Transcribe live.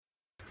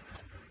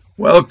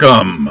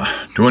Welcome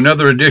to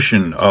another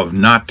edition of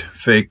Not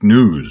Fake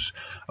News,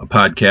 a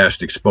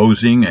podcast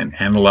exposing and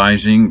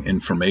analyzing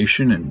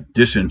information and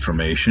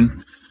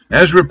disinformation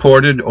as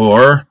reported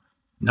or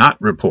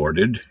not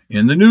reported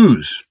in the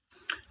news.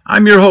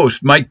 I'm your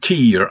host, Mike T.,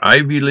 your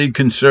Ivy League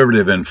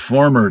conservative and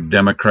former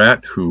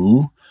Democrat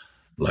who,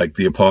 like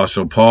the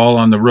Apostle Paul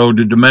on the road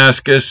to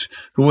Damascus,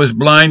 who was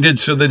blinded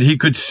so that he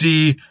could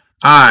see,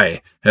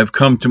 I have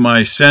come to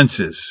my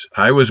senses.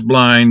 I was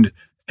blind,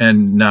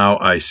 and now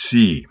I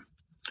see.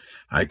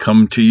 I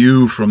come to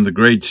you from the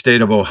great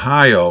state of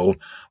Ohio,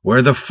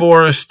 where the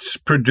forests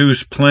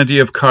produce plenty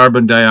of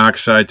carbon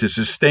dioxide to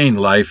sustain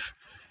life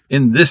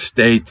in this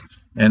state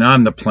and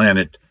on the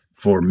planet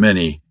for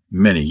many,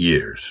 many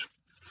years.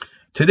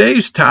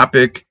 Today's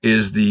topic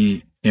is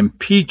the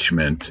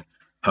impeachment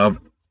of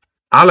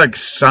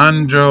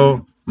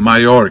Alexandro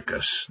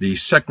Majorkas, the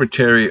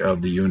Secretary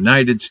of the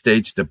United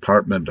States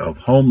Department of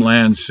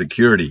Homeland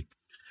Security.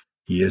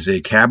 He is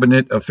a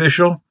cabinet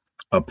official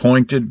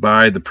appointed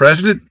by the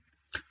President,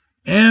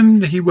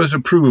 and he was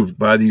approved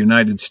by the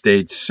United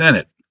States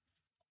Senate,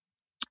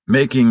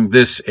 making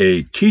this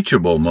a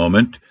teachable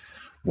moment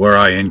where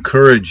I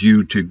encourage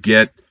you to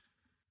get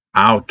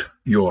out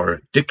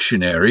your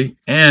dictionary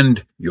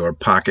and your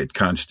pocket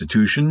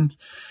constitution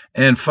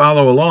and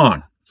follow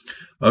along.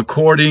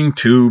 According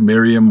to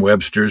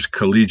Merriam-Webster's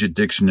Collegiate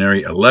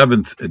Dictionary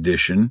 11th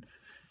edition,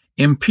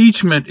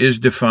 impeachment is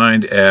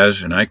defined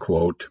as, and I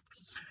quote,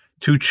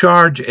 to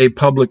charge a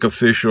public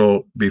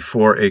official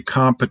before a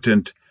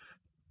competent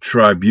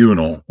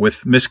tribunal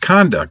with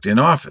misconduct in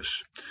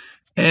office,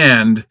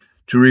 and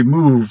to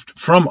remove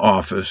from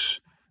office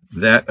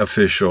that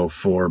official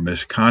for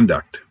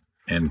misconduct,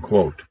 end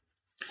quote.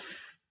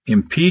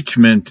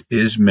 Impeachment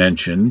is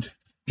mentioned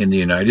in the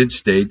United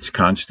States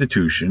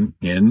Constitution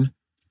in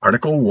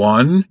Article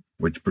 1,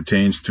 which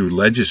pertains to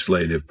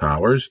legislative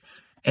powers,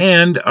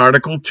 and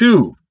Article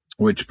 2,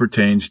 which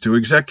pertains to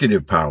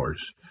executive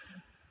powers.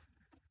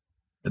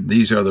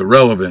 These are the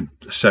relevant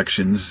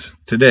sections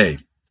today.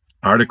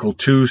 Article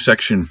 2,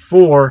 Section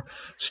 4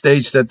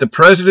 states that the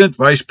President,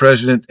 Vice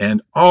President,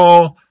 and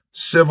all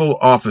civil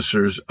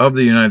officers of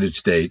the United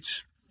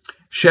States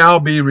shall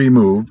be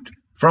removed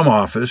from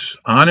office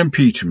on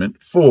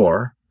impeachment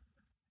for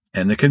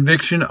and the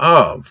conviction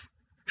of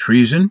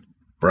treason,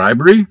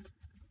 bribery,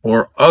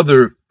 or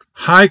other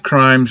high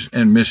crimes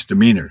and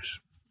misdemeanors.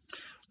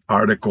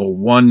 Article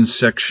 1,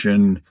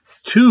 Section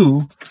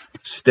 2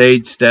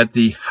 states that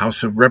the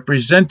House of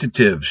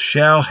Representatives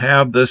shall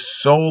have the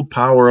sole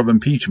power of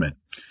impeachment,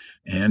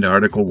 and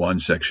Article 1,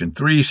 Section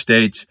 3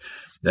 states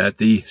that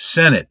the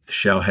Senate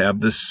shall have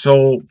the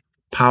sole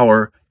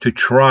power to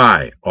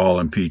try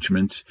all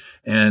impeachments,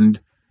 and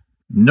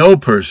no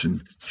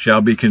person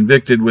shall be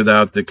convicted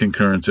without the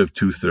concurrence of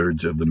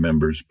 2/3 of the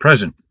members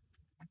present.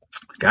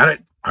 Got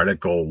it?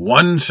 Article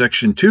 1,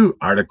 Section 2,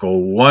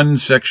 Article 1,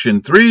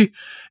 Section 3,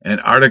 and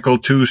Article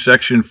 2,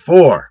 Section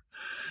 4.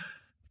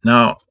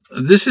 Now,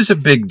 this is a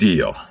big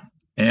deal,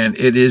 and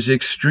it is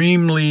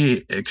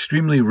extremely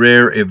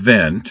rare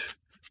event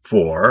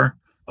for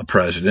a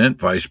president,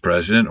 vice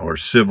president, or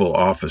civil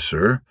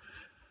officer,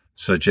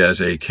 such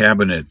as a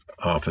cabinet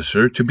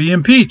officer, to be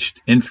impeached.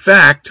 In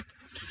fact,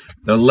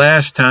 the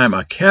last time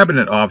a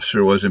cabinet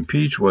officer was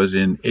impeached was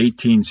in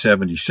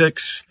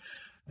 1876.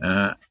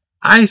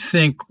 I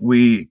think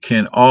we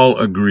can all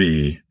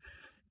agree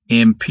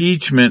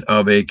impeachment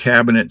of a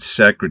cabinet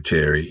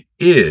secretary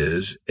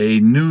is a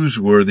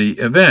newsworthy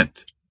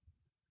event.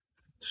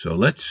 So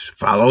let's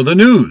follow the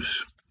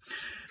news.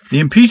 The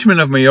impeachment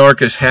of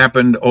Majorkas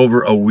happened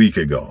over a week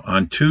ago,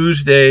 on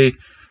Tuesday,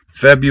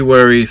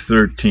 February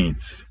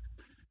 13th.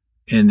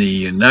 In the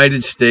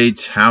United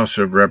States House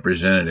of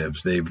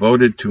Representatives, they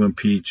voted to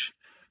impeach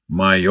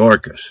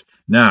Majorkas.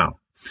 Now,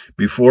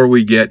 before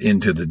we get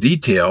into the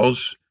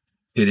details,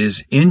 it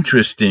is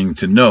interesting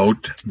to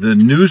note the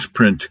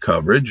newsprint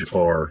coverage,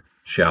 or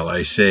shall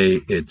I say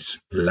its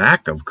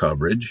lack of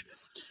coverage,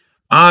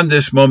 on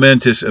this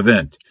momentous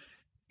event.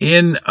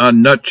 In a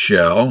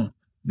nutshell,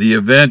 the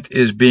event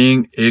is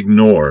being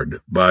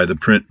ignored by the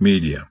print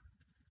media.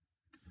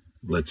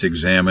 Let's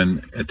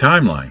examine a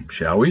timeline,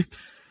 shall we?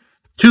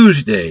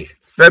 Tuesday,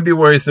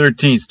 February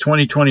 13th,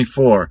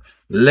 2024,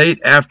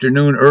 late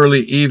afternoon,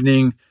 early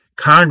evening,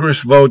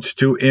 Congress votes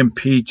to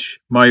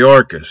impeach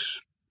Majorkas.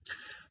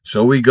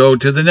 So we go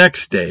to the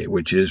next day,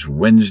 which is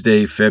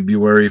Wednesday,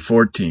 February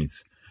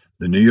 14th.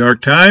 The New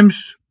York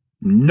Times,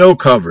 no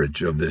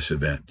coverage of this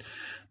event.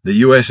 The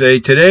USA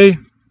Today,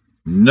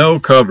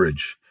 no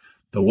coverage.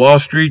 The Wall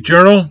Street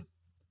Journal,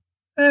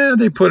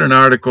 they put an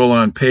article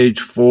on page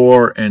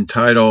 4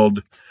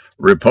 entitled,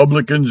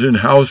 Republicans in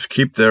House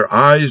Keep Their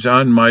Eyes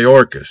on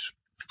Majorkas.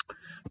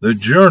 The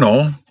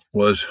Journal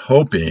was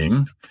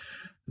hoping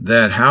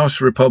that House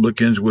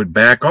Republicans would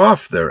back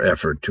off their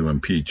effort to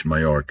impeach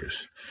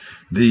Majorkas.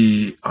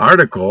 The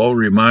article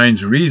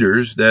reminds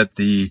readers that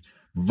the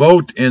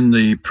vote in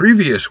the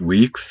previous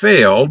week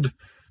failed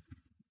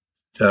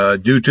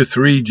due to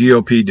 3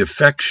 GOP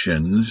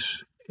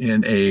defections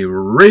in a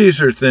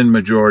razor-thin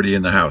majority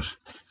in the House.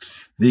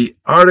 The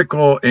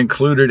article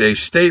included a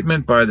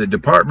statement by the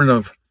Department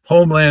of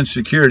Homeland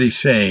Security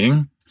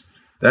saying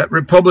that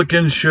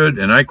Republicans should,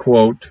 and I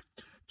quote,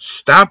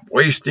 "stop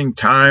wasting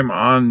time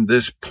on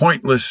this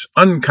pointless,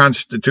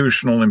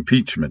 unconstitutional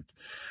impeachment,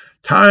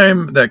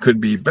 time that could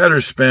be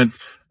better spent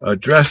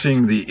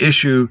addressing the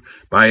issue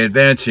by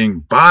advancing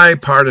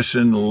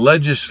bipartisan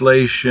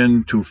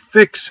legislation to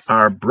fix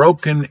our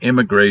broken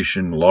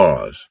immigration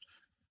laws,"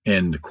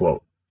 end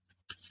quote.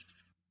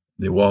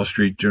 The Wall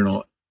Street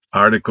Journal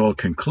article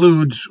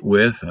concludes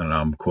with, and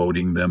I'm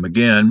quoting them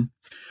again,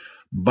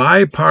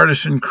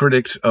 "bipartisan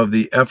critics of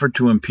the effort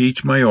to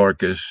impeach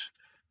Majorkas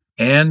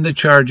and the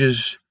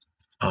charges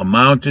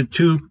amounted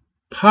to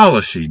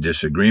policy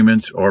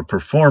disagreements or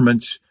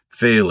performance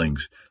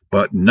failings,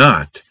 but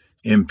not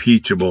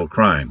impeachable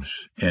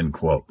crimes," end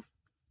quote.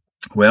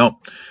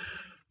 Well,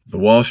 the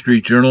Wall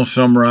Street Journal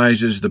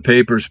summarizes the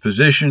paper's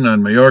position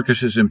on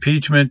Majorkas'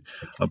 impeachment,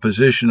 a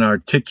position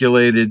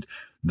articulated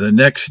the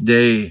next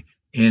day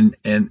in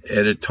an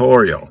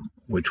editorial,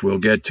 which we'll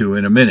get to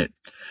in a minute.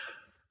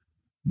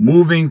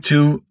 Moving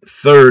to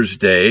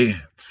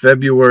Thursday,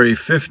 February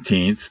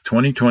 15th,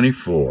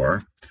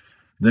 2024,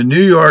 the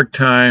New York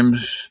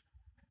Times,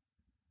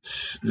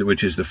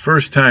 which is the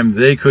first time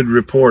they could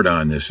report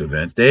on this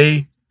event,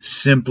 they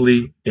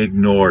simply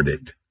ignored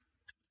it.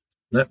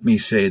 Let me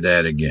say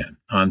that again.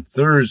 On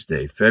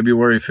Thursday,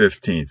 February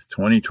 15th,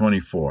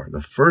 2024, the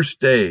first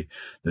day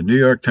the New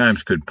York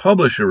Times could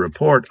publish a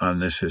report on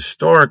this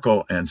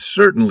historical and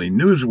certainly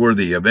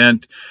newsworthy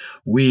event,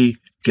 we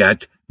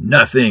get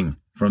nothing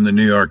from the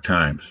New York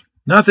Times.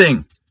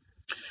 Nothing.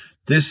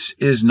 This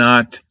is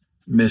not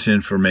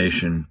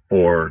misinformation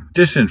or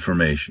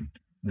disinformation.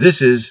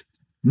 This is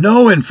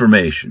no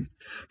information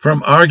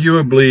from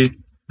arguably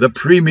the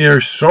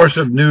premier source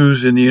of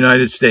news in the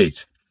United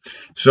States.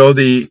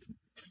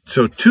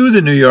 So to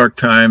the New York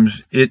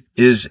Times, it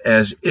is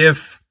as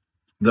if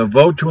the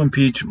vote to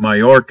impeach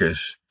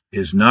Majorkas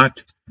is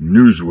not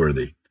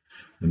newsworthy.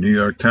 The New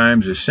York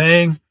Times is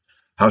saying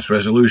House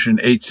Resolution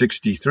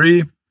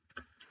 863,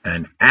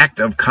 an act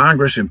of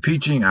Congress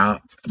impeaching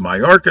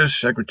Majorkas,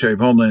 Secretary of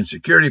Homeland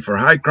Security, for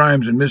high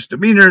crimes and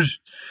misdemeanors,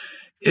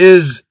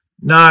 is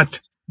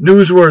not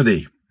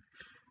newsworthy,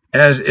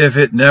 as if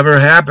it never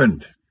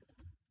happened.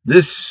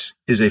 This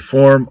is a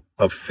form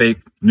of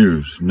fake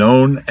news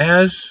known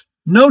as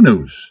no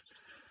news.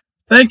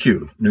 Thank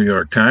you, New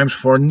York Times,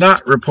 for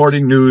not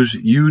reporting news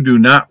you do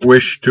not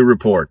wish to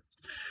report.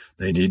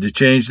 They need to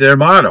change their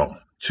motto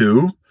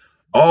to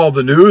all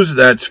the news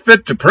that's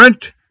fit to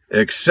print,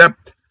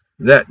 except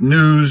that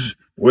news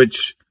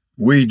which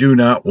we do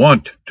not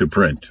want to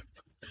print.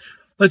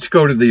 Let's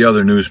go to the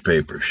other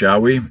newspaper,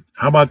 shall we?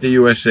 How about the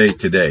USA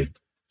Today?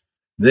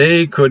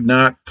 They could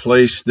not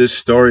place this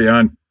story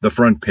on the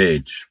front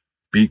page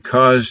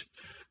because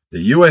the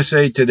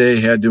USA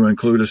Today had to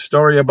include a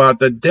story about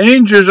the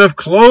dangers of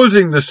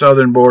closing the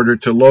southern border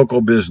to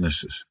local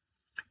businesses.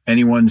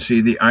 Anyone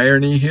see the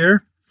irony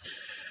here?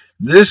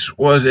 This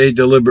was a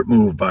deliberate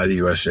move by the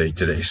USA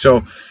Today.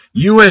 So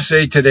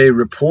USA Today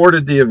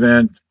reported the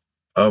event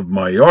of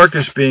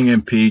Majorkas being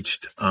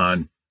impeached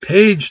on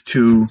page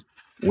 2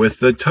 with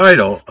the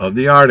title of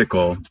the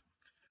article,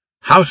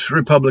 "House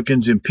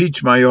Republicans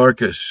Impeach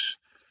Majorkas,"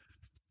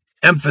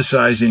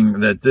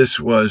 emphasizing that this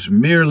was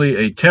merely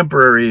a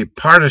temporary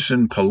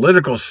partisan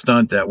political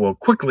stunt that will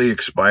quickly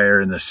expire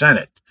in the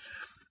Senate.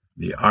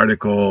 The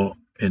article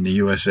in the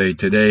USA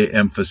Today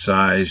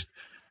emphasized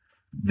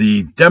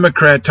the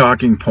Democrat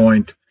talking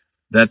point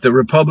that the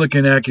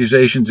Republican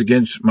accusations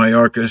against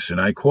Majorkas,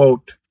 and I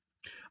quote,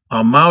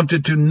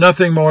 "amounted to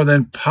nothing more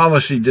than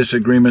policy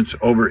disagreements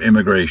over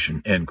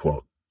immigration," end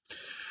quote.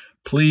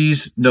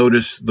 Please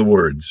notice the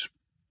words.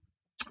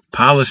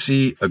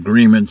 Policy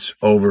agreements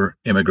over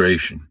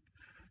immigration,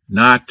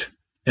 not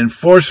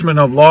enforcement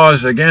of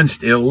laws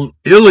against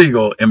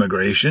illegal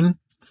immigration.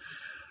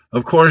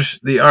 Of course,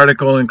 the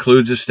article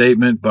includes a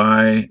statement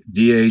by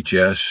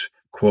DHS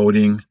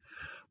quoting,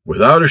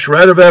 "Without a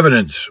shred of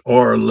evidence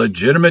or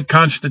legitimate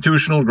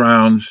constitutional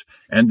grounds,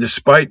 and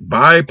despite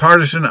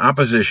bipartisan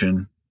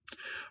opposition,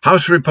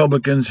 House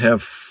Republicans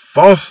have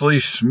falsely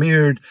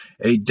smeared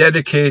a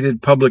dedicated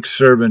public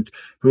servant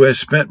who has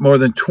spent more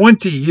than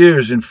 20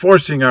 years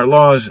enforcing our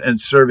laws and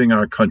serving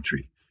our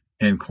country,"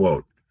 end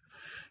quote.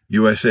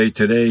 USA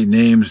Today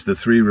names the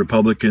 3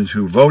 Republicans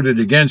who voted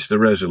against the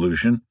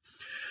resolution.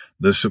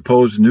 The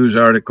supposed news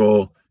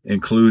article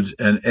includes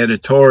an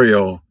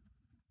editorial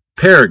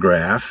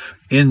paragraph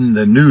in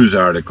the news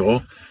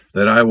article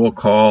that I will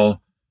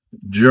call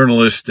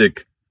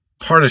journalistic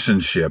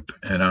partisanship,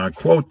 and I'll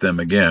quote them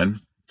again.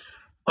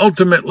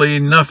 "Ultimately,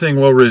 nothing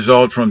will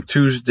result from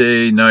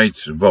Tuesday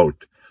night's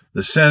vote.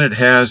 The Senate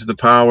has the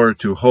power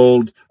to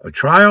hold a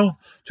trial,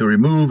 to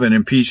remove an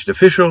impeached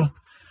official,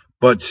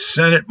 but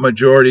Senate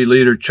Majority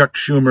Leader Chuck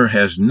Schumer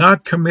has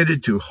not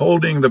committed to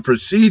holding the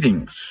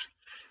proceedings.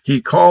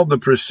 He called the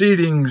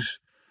proceedings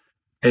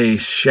a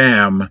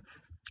sham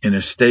in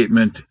a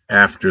statement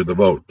after the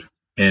vote,"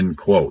 end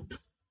quote.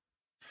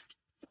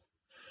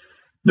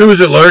 News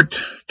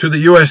alert to the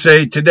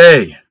USA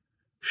Today.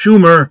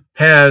 Schumer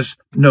has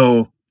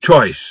no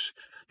choice.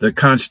 The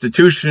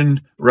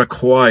Constitution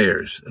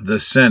requires the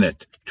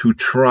Senate to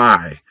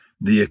try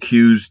the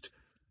accused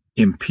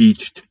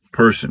impeached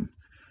person.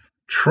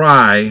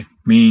 Try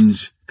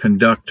means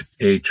conduct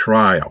a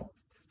trial.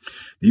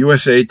 The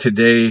USA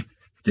Today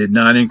did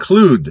not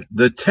include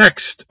the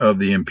text of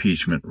the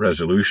impeachment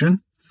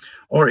resolution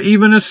or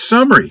even a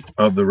summary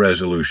of the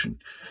resolution.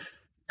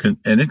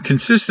 And it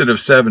consisted of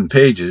 7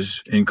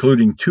 pages,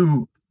 including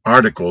 2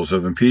 articles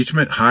of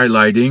impeachment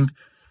highlighting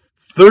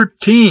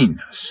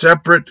 13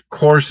 separate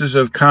courses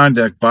of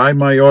conduct by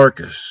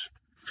Majorkas.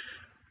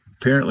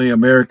 Apparently,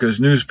 America's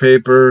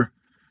newspaper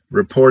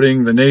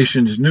reporting the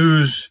nation's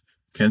news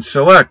can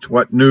select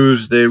what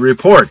news they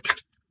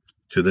report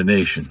to the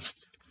nation.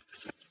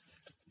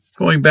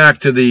 Going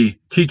back to the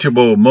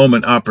teachable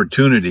moment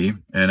opportunity,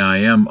 and I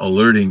am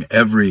alerting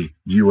every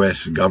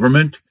U.S.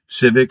 government,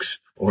 civics,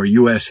 or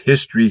U.S.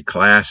 history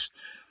class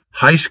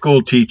high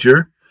school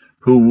teacher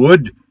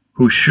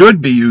who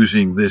should be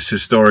using this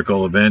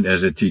historical event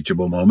as a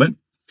teachable moment,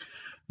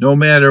 no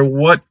matter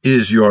what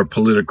is your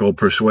political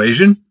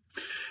persuasion.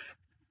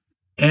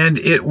 And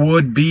it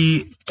would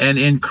be an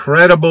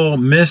incredible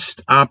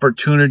missed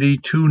opportunity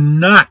to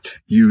not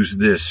use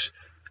this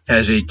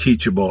as a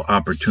teachable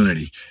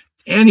opportunity.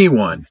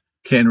 Anyone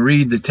can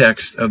read the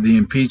text of the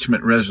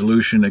impeachment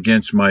resolution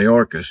against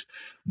Majorkas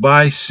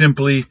by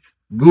simply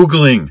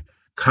Googling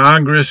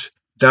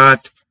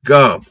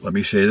congress.gov. Let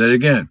me say that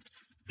again.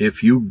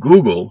 If you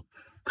Google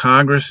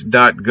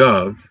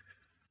congress.gov,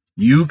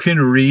 you can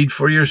read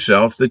for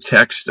yourself the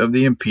text of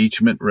the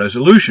impeachment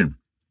resolution.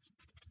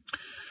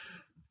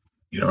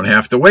 You don't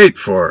have to wait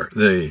for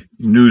the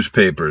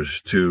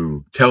newspapers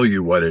to tell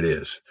you what it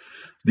is.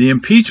 The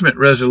impeachment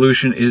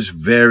resolution is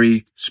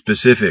very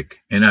specific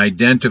in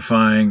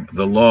identifying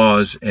the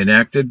laws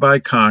enacted by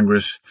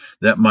Congress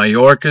that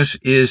Majorkas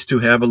is to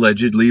have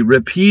allegedly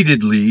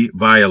repeatedly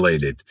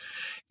violated.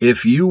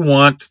 If you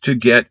want to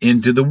get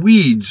into the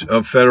weeds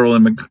of federal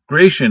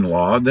immigration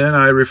law, then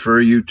I refer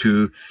you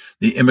to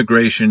the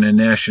Immigration and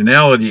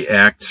Nationality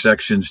Act,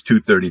 sections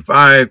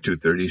 235,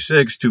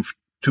 236,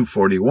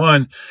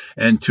 241,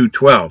 and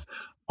 212.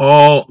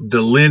 All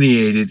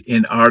delineated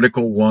in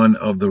Article 1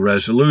 of the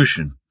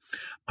resolution.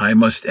 I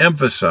must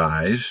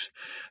emphasize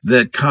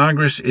that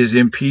Congress is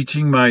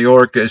impeaching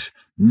Majorkas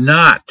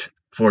not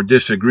for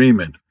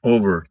disagreement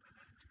over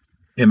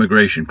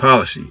immigration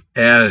policy,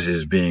 as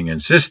is being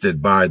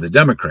insisted by the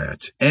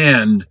Democrats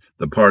and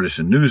the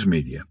partisan news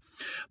media.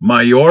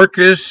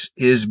 Majorkas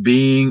is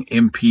being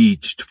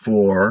impeached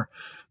for,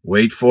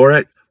 wait for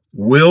it,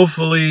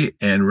 willfully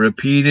and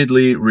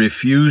repeatedly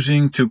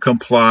refusing to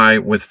comply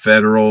with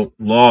federal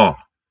law.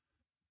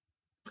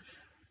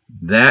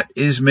 That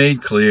is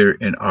made clear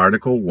in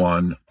Article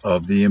 1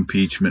 of the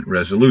impeachment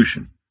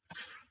resolution.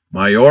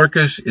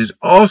 Majorkas is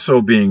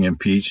also being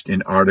impeached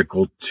in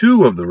Article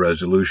 2 of the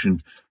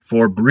resolution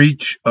for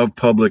breach of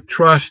public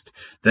trust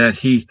that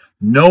he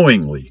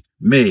knowingly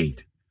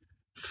made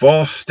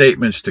false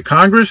statements to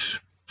Congress.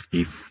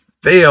 He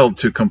failed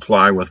to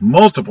comply with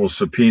multiple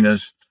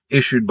subpoenas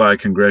issued by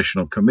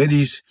congressional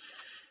committees,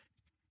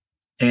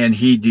 and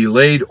he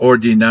delayed or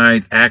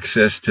denied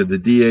access to the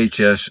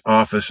DHS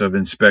Office of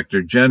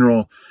Inspector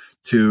General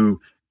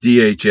to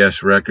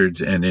DHS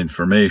records and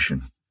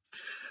information.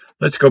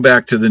 Let's go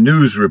back to the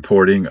news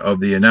reporting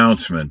of the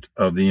announcement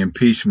of the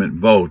impeachment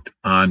vote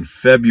on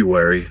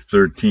February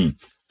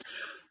 13th.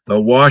 The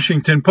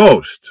Washington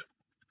Post,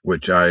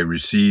 which I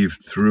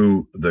received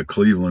through the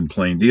Cleveland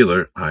Plain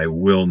Dealer, I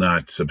will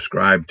not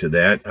subscribe to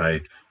that.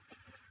 I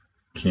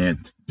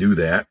can't do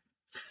that.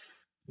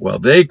 Well,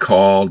 they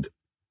called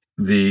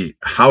the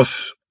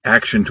House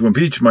action to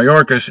impeach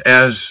Majorkas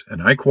as,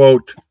 and I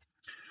quote,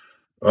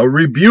 a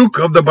rebuke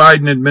of the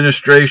Biden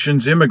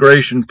administration's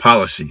immigration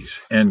policies,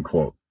 end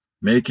quote,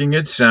 making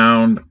it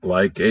sound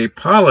like a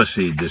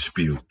policy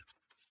dispute.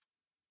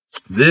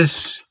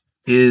 This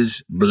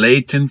is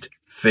blatant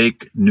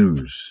fake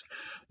news.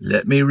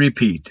 Let me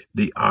repeat,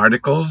 the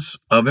articles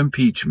of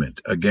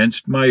impeachment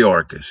against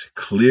Majorkas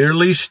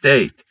clearly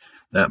state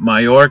that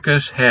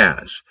Majorkas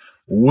has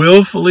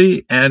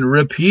willfully and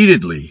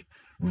repeatedly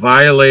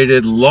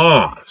violated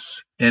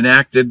laws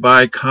enacted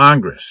by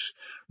Congress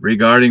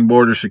regarding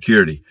border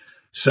security,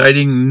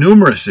 citing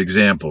numerous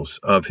examples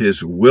of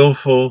his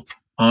willful,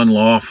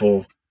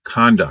 unlawful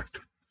conduct.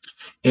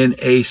 In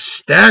a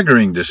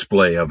staggering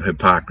display of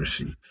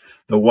hypocrisy,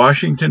 the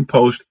Washington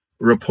Post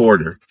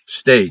reporter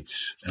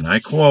states, and I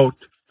quote,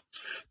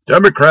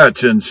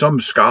 Democrats and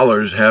some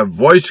scholars have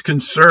voiced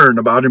concern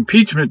about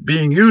impeachment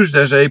being used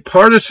as a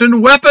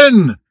partisan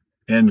weapon,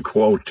 end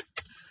quote.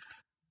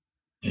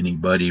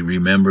 Anybody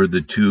remember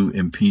the 2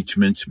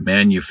 impeachments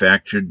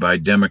manufactured by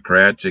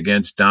Democrats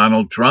against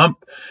Donald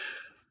Trump?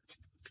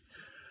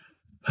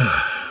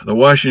 The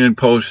Washington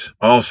Post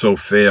also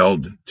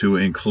failed to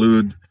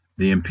include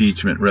the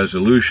impeachment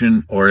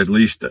resolution, or at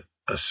least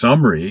a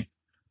summary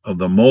of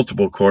the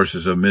multiple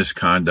courses of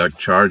misconduct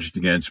charged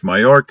against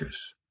Majorkas.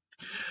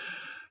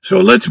 So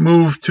let's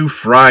move to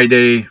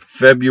Friday,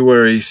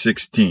 February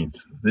 16th.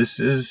 This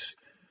is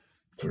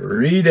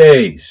 3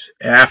 days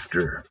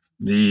after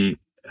the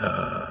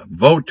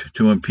vote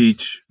to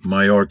impeach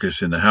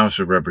Majorkas in the House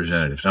of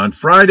Representatives. On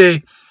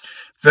Friday,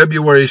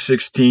 February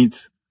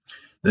 16th,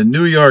 the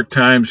New York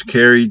Times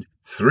carried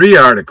 3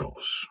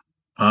 articles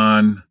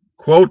on,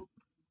 quote,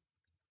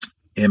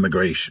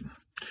 immigration.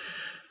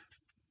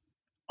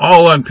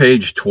 All on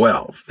page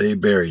 12. They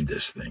buried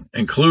this thing,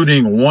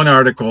 including one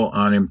article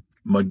on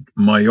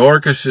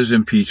Majorkas'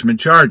 impeachment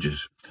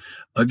charges.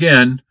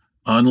 Again,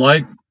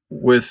 unlike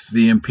with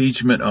the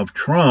impeachment of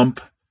Trump,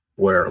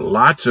 where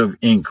lots of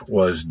ink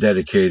was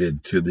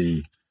dedicated to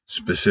the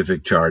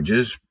specific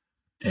charges,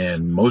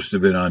 and most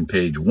of it on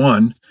page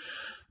 1,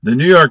 the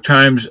New York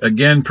Times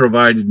again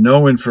provided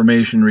no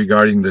information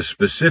regarding the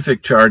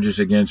specific charges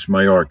against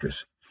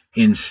Majorkas.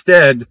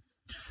 Instead,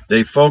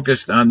 they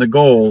focused on the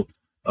goal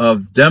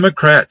of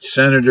Democrat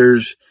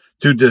senators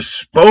to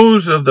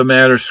dispose of the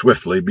matter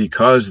swiftly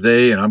because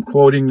they, and I'm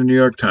quoting the New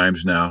York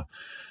Times now,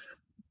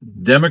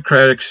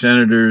 Democratic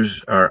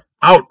senators are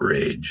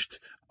outraged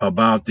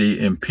about the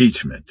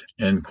impeachment,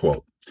 end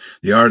quote.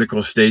 The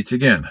article states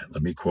again,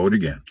 let me quote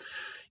again,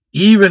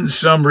 even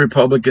some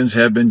Republicans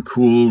have been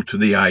cool to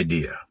the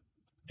idea,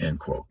 end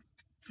quote.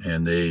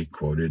 And they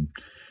quoted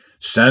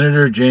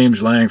Senator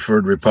James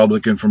Lankford,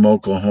 Republican from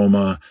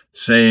Oklahoma,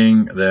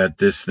 saying that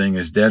this thing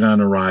is dead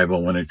on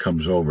arrival when it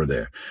comes over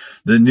there.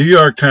 The New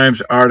York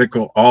Times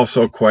article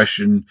also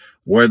questioned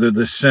whether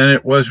the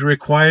Senate was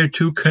required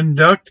to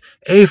conduct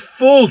a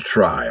full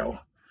trial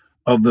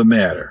of the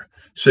matter,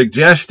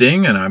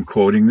 suggesting, and I'm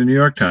quoting the New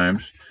York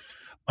Times,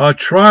 a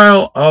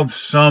trial of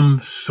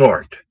some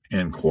sort,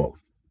 end quote,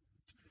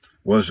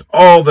 was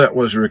all that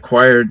was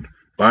required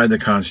by the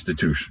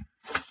Constitution.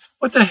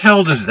 What the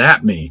hell does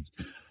that mean?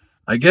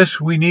 I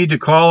guess we need to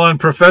call on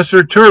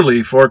Professor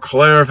Turley for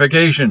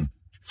clarification.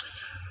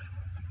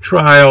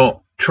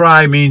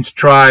 Try means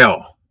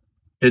trial.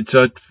 It's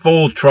a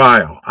full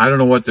trial. I don't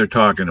know what they're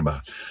talking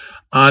about.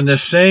 On the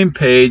same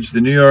page,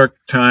 the New York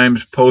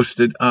Times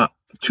posted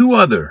 2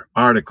 other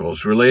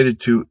articles related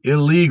to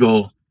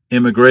illegal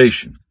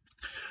immigration,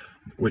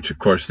 which of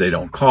course they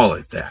don't call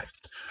it that.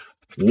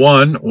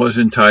 One was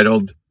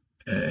entitled,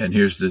 and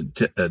here's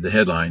the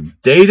headline,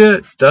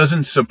 Data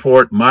Doesn't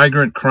Support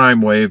Migrant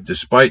Crime Wave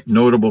Despite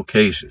Notable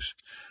Cases.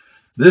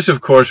 This,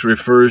 of course,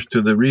 refers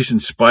to the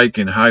recent spike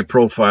in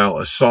high-profile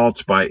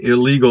assaults by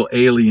illegal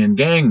alien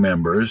gang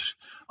members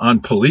on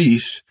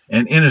police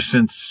and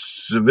innocent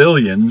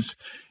civilians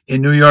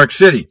in New York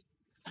City.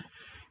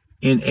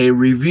 In a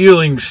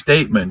revealing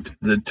statement,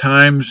 the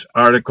Times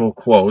article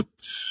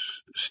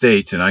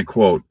states, and I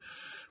quote,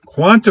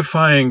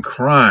 quantifying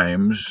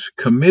crimes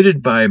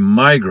committed by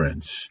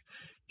migrants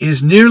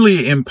is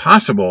nearly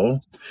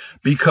impossible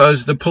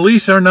because the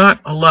police are not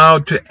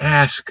allowed to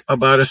ask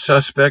about a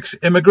suspect's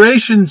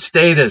immigration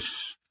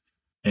status,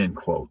 end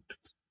quote.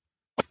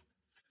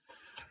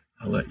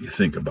 I'll let you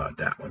think about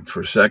that one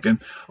for a second.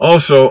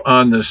 Also,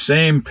 on the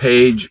same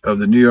page of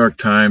the New York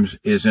Times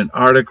is an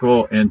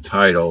article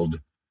entitled,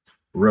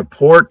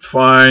 Report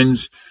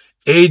Finds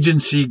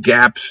Agency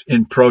Gaps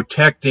in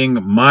Protecting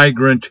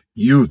Migrant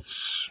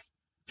Youths.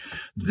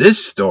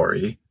 This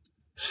story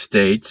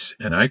states,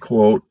 and I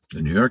quote the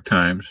New York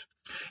Times,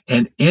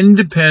 an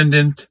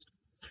independent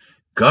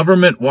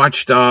government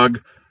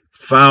watchdog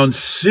found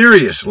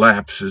serious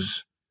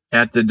lapses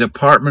at the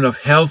Department of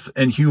Health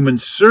and Human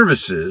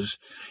Services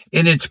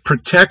in its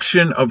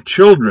protection of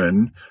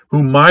children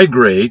who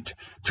migrate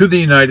to the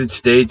United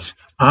States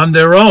on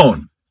their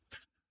own.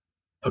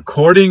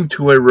 According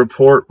to a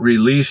report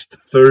released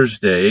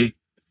Thursday,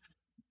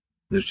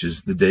 which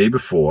is the day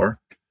before,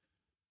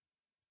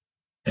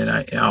 and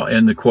I'll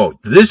end the quote.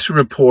 This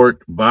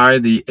report by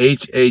the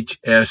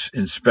HHS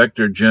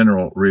Inspector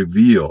General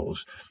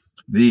reveals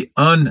the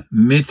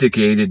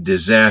unmitigated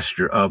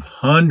disaster of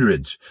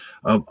hundreds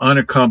of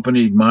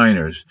unaccompanied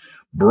minors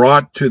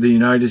brought to the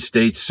United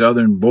States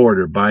southern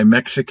border by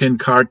Mexican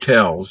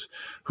cartels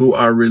who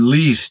are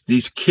released.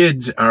 These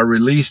kids are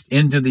released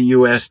into the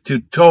U.S. to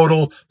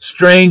total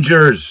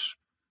strangers.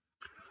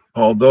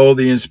 Although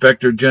the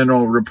Inspector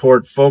General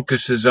report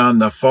focuses on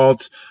the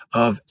faults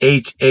of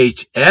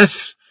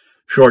HHS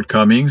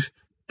shortcomings,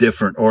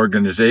 different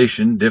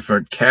organization,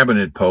 different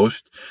cabinet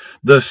post,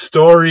 the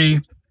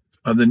story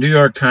of the New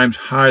York Times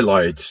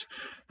highlights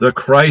the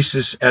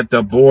crisis at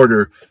the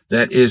border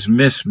that is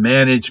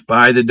mismanaged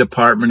by the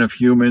Department of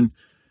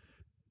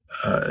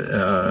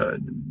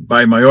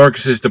by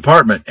Majorkas'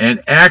 department,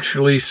 and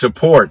actually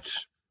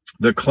supports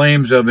the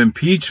claims of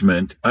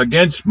impeachment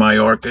against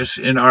Majorkas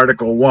in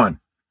Article 1.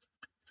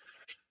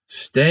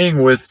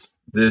 Staying with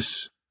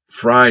this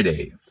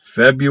Friday,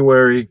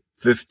 February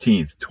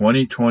 15th,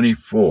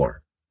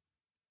 2024,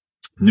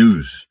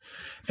 news,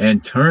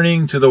 and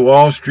turning to the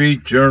Wall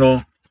Street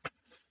Journal,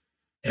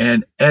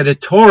 an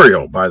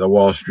editorial by the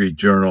Wall Street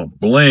Journal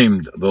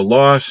blamed the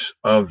loss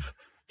of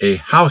a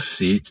House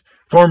seat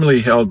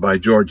formerly held by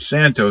George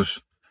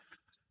Santos.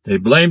 They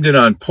blamed it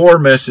on poor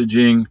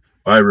messaging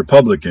by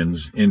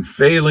Republicans in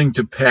failing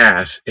to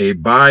pass a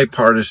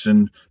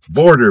bipartisan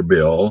border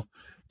bill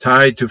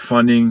tied to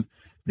funding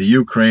the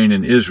Ukraine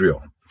and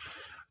Israel.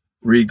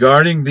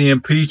 regarding the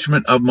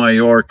impeachment of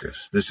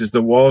Majorkas. This is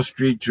the Wall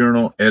Street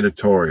Journal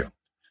editorial.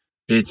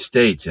 It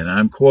states, and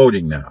I'm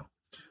quoting now,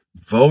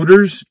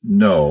 voters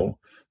know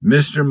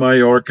Mr.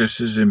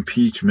 Majorkas'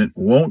 impeachment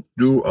won't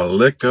do a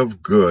lick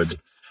of good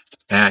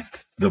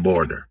at the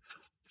border.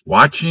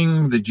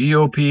 Watching the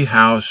GOP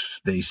House,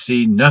 they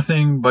see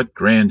nothing but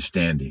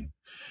grandstanding,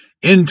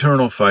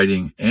 internal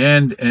fighting,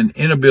 and an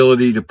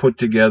inability to put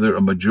together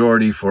a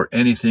majority for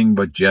anything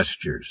but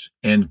gestures.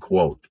 End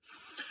quote.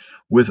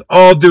 With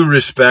all due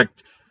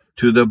respect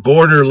to the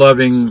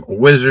border-loving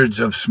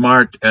wizards of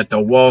smart at the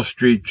Wall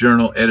Street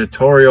Journal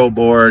editorial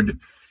board,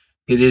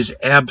 it is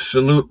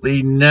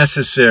absolutely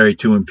necessary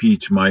to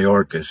impeach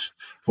Majorkas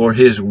for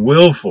his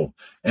willful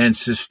and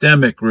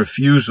systemic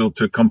refusal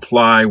to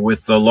comply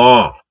with the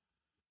law.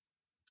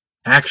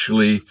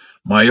 Actually,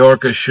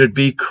 Majorkas should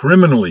be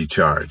criminally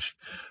charged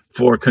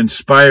for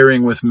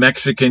conspiring with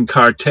Mexican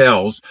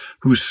cartels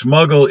who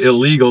smuggle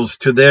illegals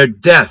to their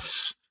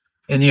deaths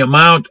in the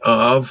amount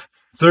of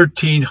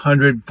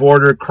 1,300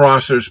 border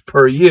crossers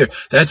per year.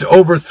 That's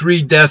over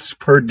 3 deaths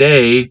per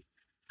day,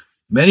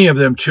 many of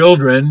them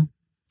children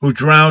who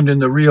drowned in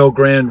the Rio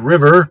Grande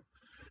River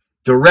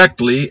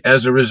directly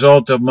as a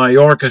result of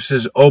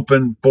Majorkas'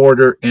 open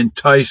border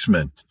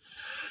enticement.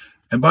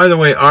 And by the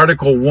way,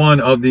 Article 1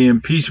 of the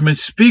impeachment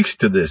speaks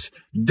to this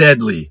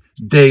deadly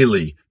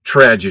daily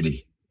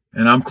tragedy.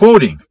 And I'm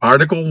quoting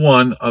Article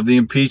 1 of the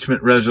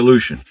impeachment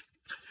resolution.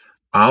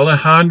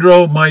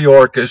 Alejandro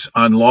Mayorkas'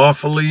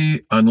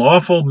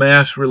 unlawful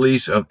mass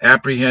release of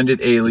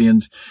apprehended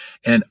aliens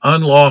and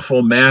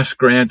unlawful mass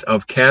grant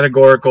of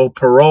categorical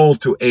parole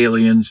to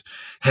aliens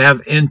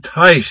have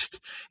enticed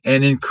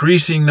an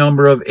increasing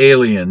number of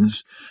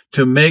aliens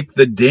to make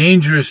the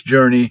dangerous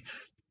journey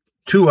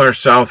to our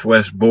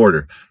southwest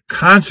border.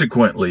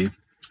 Consequently,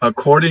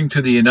 according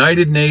to the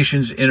United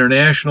Nations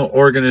International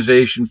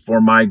Organization for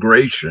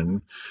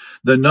Migration,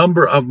 the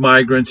number of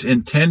migrants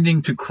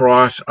intending to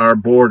cross our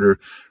border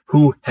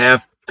who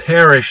have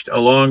perished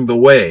along the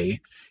way,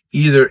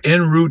 either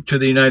en route to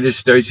the United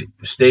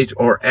States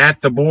or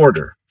at the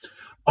border,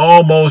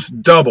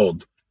 almost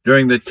doubled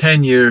during the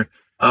tenure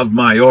of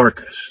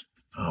Majorkas.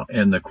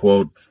 End the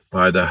quote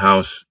by the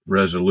House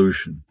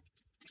resolution.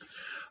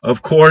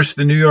 Of course,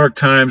 the New York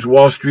Times,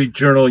 Wall Street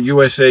Journal,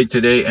 USA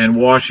Today, and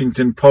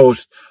Washington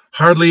Post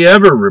hardly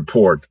ever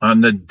report on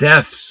the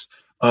deaths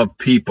of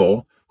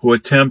people who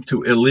attempt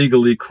to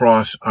illegally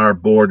cross our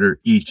border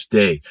each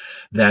day.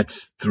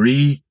 That's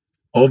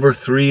over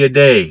 3 a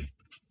day,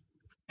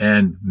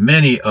 and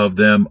many of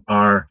them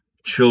are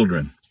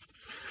children.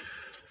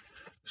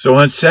 So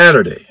on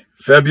Saturday,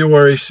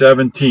 February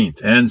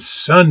 17th, and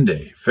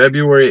Sunday,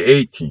 February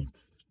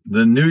 18th,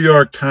 the New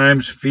York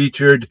Times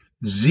featured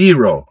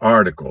 0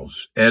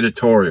 articles,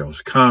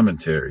 editorials,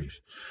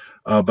 commentaries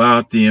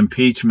about the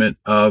impeachment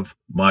of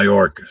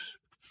Majorkas.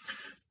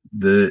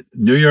 The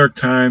New York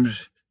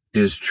Times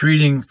is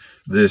treating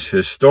this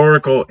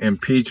historical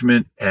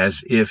impeachment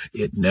as if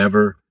it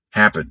never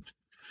happened.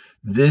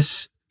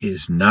 This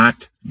is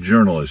not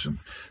journalism.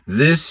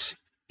 This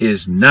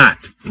is not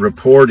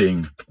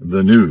reporting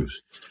the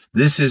news.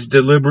 This is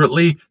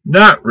deliberately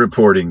not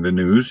reporting the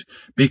news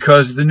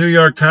because the New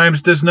York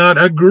Times does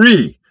not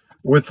agree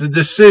with the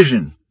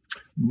decision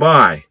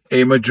by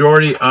a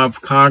majority of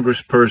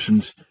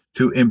congresspersons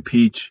to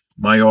impeach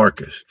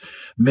Majorkas.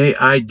 May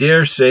I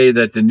dare say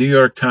that the New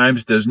York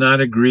Times does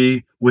not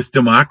agree with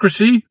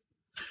democracy?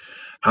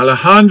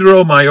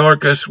 Alejandro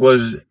Mayorkas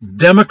was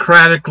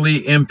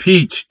democratically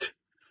impeached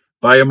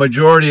by a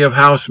majority of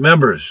House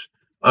members,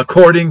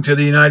 according to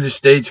the United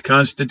States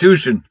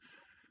Constitution.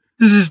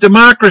 This is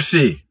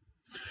democracy.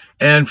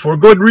 And for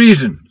good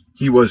reason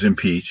he was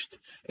impeached,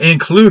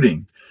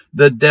 including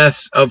the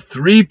deaths of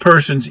 3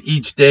 persons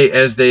each day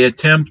as they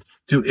attempt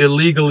to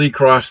illegally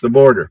cross the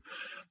border.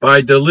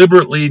 By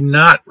deliberately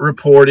not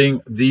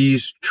reporting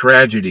these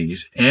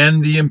tragedies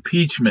and the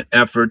impeachment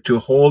effort to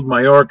hold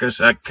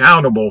Majorkas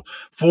accountable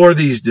for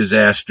these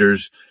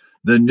disasters,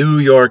 the New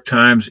York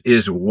Times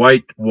is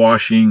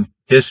whitewashing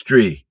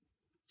history.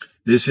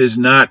 This is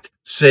not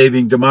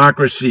saving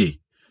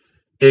democracy.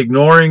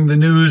 Ignoring the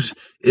news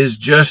is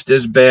just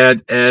as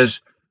bad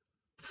as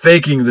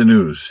faking the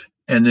news,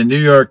 and the New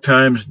York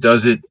Times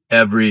does it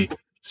every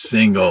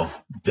single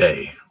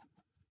day.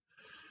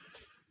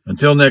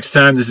 Until next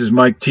time, this is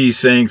Mike T.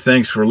 saying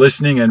thanks for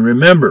listening, and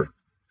remember,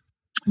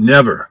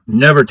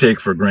 never take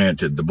for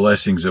granted the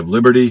blessings of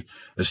liberty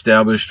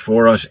established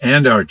for us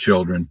and our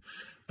children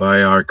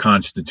by our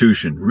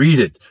Constitution. Read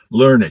it,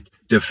 learn it,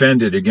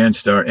 defend it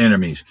against our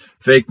enemies.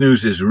 Fake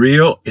news is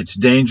real, it's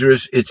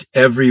dangerous, it's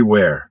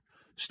everywhere.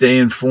 Stay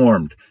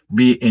informed,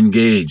 be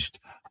engaged.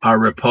 Our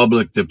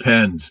republic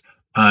depends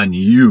on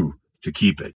you to keep it.